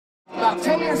about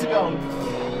 10 years ago,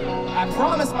 I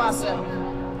promised myself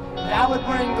that I would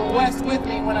bring the West with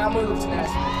me when I moved to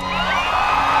Nashville.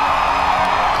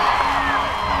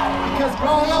 Because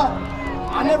growing up,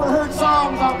 I never heard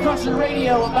songs on country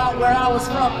radio about where I was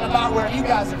from and about where you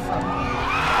guys are from.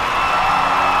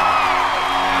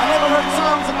 I never heard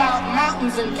songs about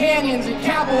mountains and canyons and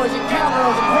cowboys and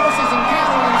cowgirls and horses and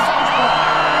cattle and sagebrush.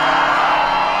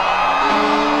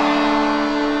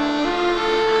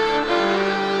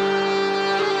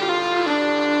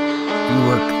 You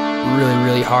work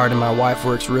really hard, and my wife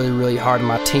works really hard, and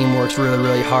my team works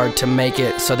really hard to make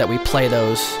it so that we play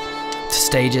those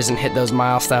stages and hit those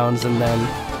milestones, and then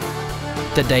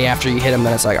the day after you hit them,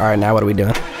 then it's like, all right, now what are we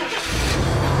doing?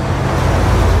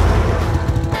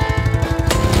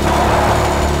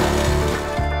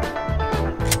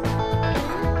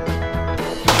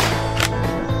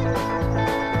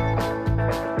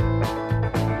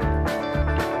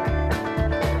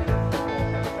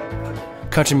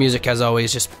 Country music has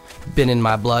always just been in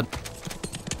my blood.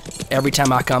 Every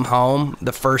time I come home,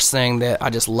 the first thing that I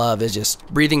just love is just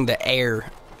breathing the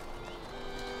air.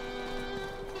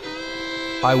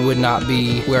 I would not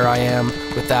be where I am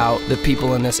without the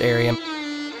people in this area.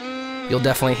 You'll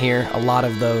definitely hear a lot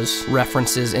of those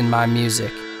references in my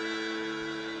music.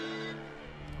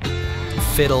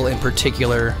 Fiddle in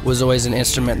particular was always an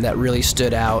instrument that really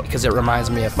stood out because it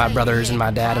reminds me of my brothers and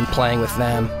my dad and playing with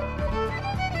them.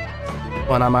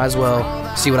 And I might as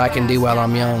well see what I can do while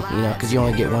I'm young, you know, because you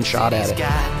only get one shot at it. A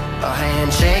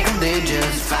handshake, they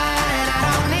just fight.